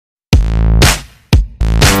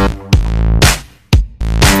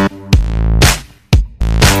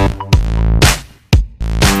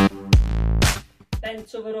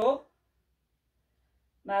bent over row.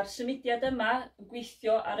 Mae'r symudiad yma yn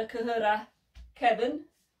gweithio ar y cyhyra cefn.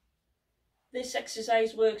 This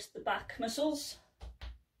exercise works the back muscles.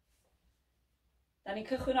 Da ni'n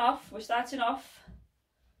cychwyn off, we're starting off.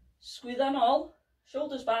 Sgwyddo'n ôl,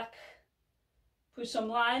 shoulders back. Pwys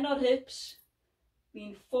ymlaen o'r hips.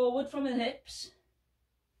 Lean forward from the hips.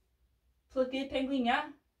 Plygu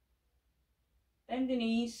penglinia. Bend the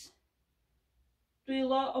knees.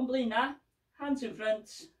 Dwylo o'n blaena, hands in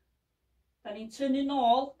front. Da ni'n tynnu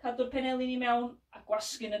nôl, cadw'r penelin i mewn a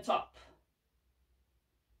gwasgu'n y top.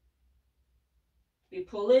 We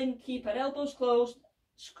pull in, keep our elbows closed,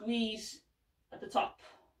 squeeze at the top.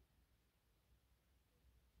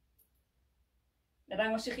 Na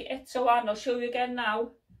ddangos i chi eto wan, I'll show you again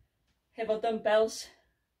now, hefo dumbbells,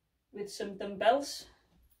 with some dumbbells.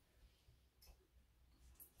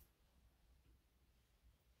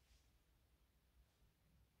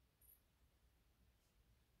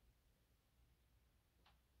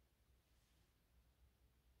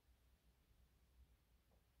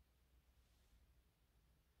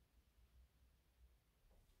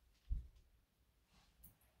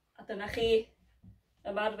 A dyna chi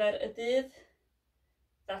ymarfer y dydd.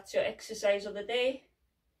 That's your exercise of the day.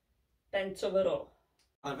 Bent over row.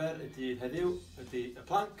 Ymarfer y dydd heddiw ydy y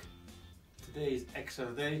plank. Today's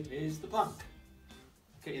exercise of the day is the plank.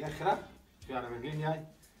 Okay, i ddechrau, dwi ar y mewngliniau.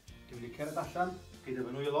 Dwi'n mynd i cerdded allan gyda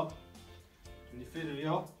fy nwylo. Dwi'n mynd i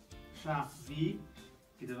ffurfio siap fi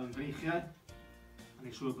gyda fy mfreichiau. A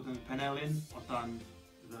ni'n siŵr bod yn penelin o dan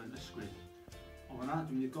fy ysgwyd. O hwnna,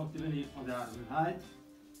 dwi'n mynd i godi fyny oddi ar fy nhaid.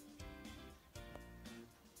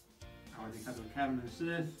 A wedyn cadw'r cefn yn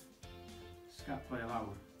syth, sgaplo i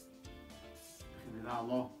lawr. Ydych chi'n mynd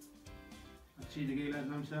ddalo a 30 eiliad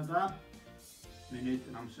yn amser da, munud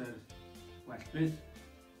yn amser well byth.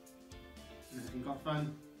 Ydych chi'n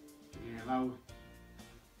gorffen, ydych chi'n ei lawr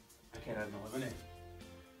a cerdded nôl i fyny.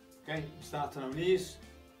 Okay, start on our knees.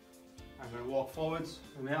 I'm going to walk forwards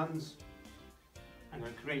with my hands. I'm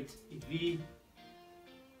going to create a V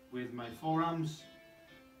with my forearms.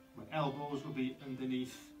 My elbows will be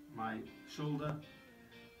underneath my shoulder,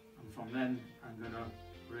 and from then I'm going to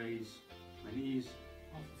raise my knees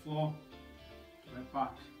off the floor, get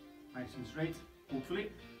back nice and straight,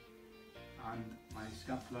 hopefully, and my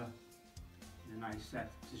scapula in a nice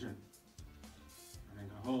set position. And I'm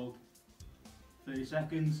going to hold 30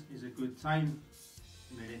 seconds is a good time,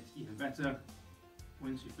 a minute even better.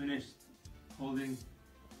 Once you've finished holding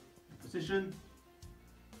the position,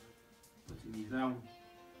 put your knees down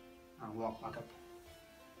and walk back up.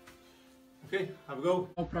 Okay, have a go.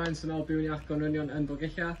 Brian sy'n ôl Byw'n Iach yn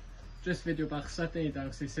Gwnewch. Just video bach sydyn i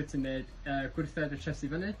dangos i sut i wneud gwrthod y chest i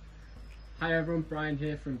fyny. Hi everyone, Brian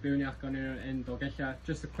here from Byw'n Iach in Gwnewch.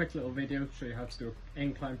 Just a quick little video to show you how to do an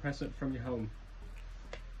incline press up from your home.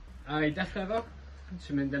 I dechrau efo,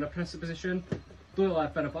 ti'n mynd yn y press up position, dwylo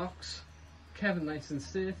ar ben y box, cefn nice and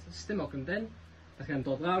stiff, stumog yn dyn. Dach chi'n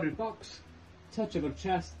dod lawr i'r box, touch efo'r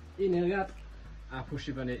chest, un eiliad, a push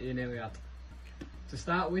i fyny un eiliad. To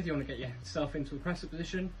start with, you want to get yourself into a press-up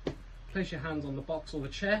position. Place your hands on the box or the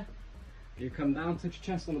chair. You come down, touch your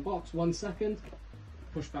chest on the box, 1 second.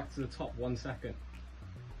 Push back to the top, 1 second.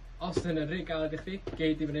 Os ydyn yn rhy galed I chi,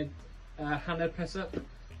 geid I fyny hanner press-up.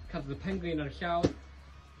 Cadw y penglin ar y llaw.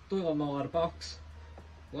 Dwylo nôl ar y box.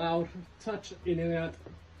 Lawr, touch un eiliad,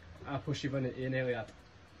 a push I fyny un eiliad.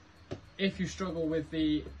 If you struggle with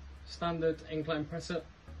the standard incline press-up,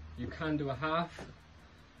 you can do a half.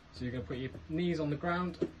 So you're going to put your knees on the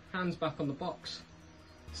ground, hands back on the box,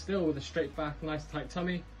 still with a straight back, nice tight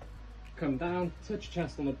tummy. Come down, touch your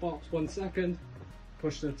chest on the box, 1 second,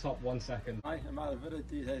 push to the top, 1 second. Hi, ymarfer y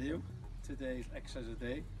dydd heddiw. Today's exercise of the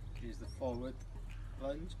day is the forward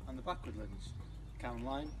lunge and the backward lunge. Cam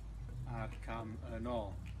ymlaen a'r cam yn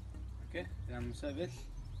ôl. Okay, dyna'n sefyll,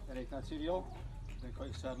 yn reit naturiol, then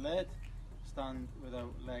coesau'r led, stand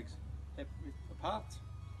without legs hip width apart.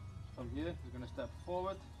 From here, we're going to step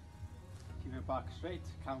forward. Keep your back straight,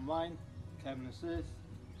 cam ymlaen, cefn yn syth,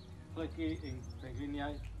 plygu ein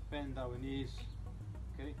pengliniau, bend our knees,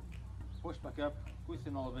 okay. Push back up,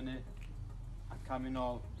 gweithio nôl fyny, a cam yn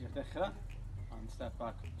ôl i'r dechrau, and step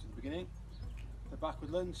back to the beginning. The backward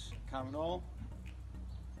lunge, cam yn ôl,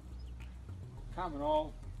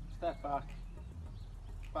 step back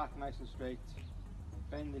nice and straight,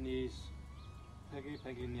 bend the knees, plygu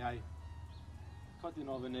pengliniau, codi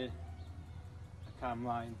nôl fyny, a cam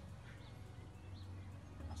ymlaen,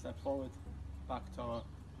 step forward, back to our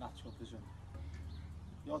natural position.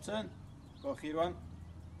 Your turn. Go chi rwan.